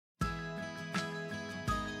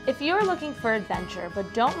If you're looking for adventure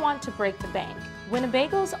but don't want to break the bank,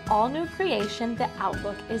 Winnebago's all-new creation, the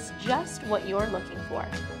Outlook, is just what you're looking for.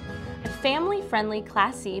 A family-friendly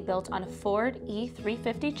Class C built on a Ford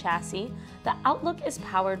E350 chassis, the Outlook is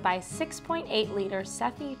powered by a 6.8-liter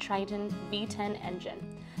SEFI Triton V10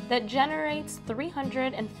 engine that generates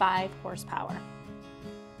 305 horsepower.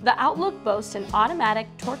 The Outlook boasts an automatic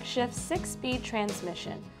TorqShift 6-speed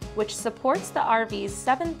transmission, which supports the RV's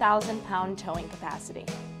 7,000-pound towing capacity.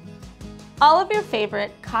 All of your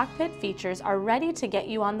favorite cockpit features are ready to get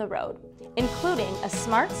you on the road, including a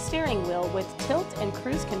smart steering wheel with tilt and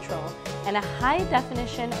cruise control and a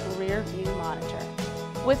high-definition rear view monitor.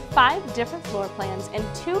 With 5 different floor plans and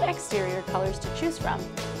 2 exterior colors to choose from,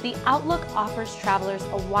 the Outlook offers travelers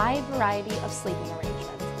a wide variety of sleeping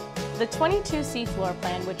arrangements. The 22C floor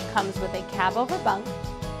plan, which comes with a cabover bunk,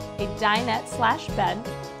 a dinette/bed,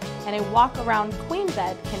 and a walk-around queen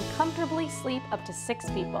bed, can comfortably sleep up to 6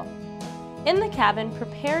 people. In the cabin,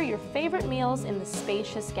 prepare your favorite meals in the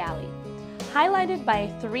spacious galley, highlighted by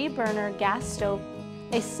a 3-burner gas stove,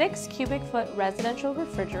 a 6 cubic foot residential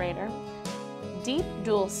refrigerator, deep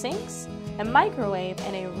dual sinks, a microwave,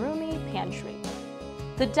 and a roomy pantry.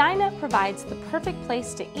 The dinette provides the perfect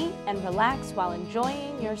place to eat and relax while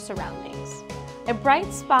enjoying your surroundings. A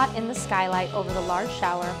bright spot in the skylight over the large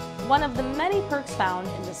shower, one of the many perks found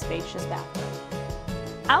in the spacious bathroom.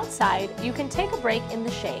 Outside, you can take a break in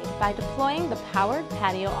the shade by deploying the powered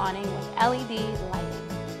patio awning with LED lighting.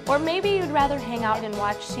 Or maybe you'd rather hang out and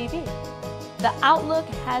watch TV. The Outlook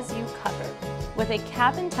has you covered, with a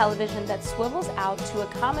cabin television that swivels out to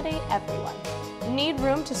accommodate everyone. Need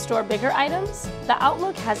room to store bigger items? The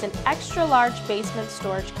Outlook has an extra-large basement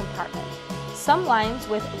storage compartment, some lines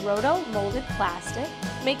with roto-molded plastic,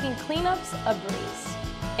 making cleanups a breeze.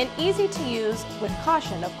 And easy to use, with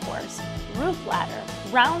caution of course, roof ladder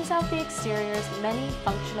rounds out the exterior's many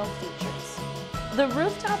functional features. The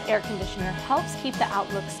rooftop air conditioner helps keep the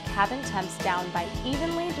Outlook's cabin temps down by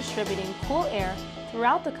evenly distributing cool air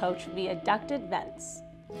throughout the coach via ducted vents.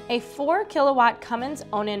 A 4-kilowatt Cummins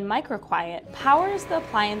Onan microquiet powers the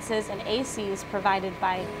appliances and ACs provided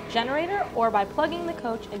by generator or by plugging the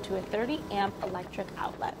coach into a 30-amp electric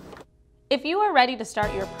outlet. If you are ready to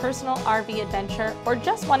start your personal RV adventure or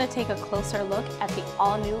just want to take a closer look at the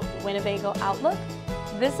all-new Winnebago Outlook,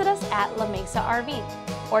 visit us at La Mesa RV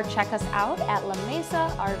or check us out at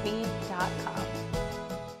lamesarv.com.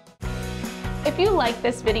 If you like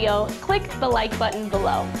this video, click the like button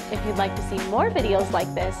below. If you'd like to see more videos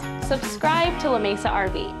like this, subscribe to La Mesa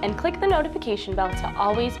RV and click the notification bell to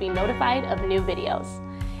always be notified of new videos.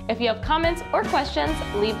 If you have comments or questions,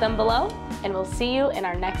 leave them below, and we'll see you in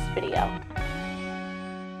our next video.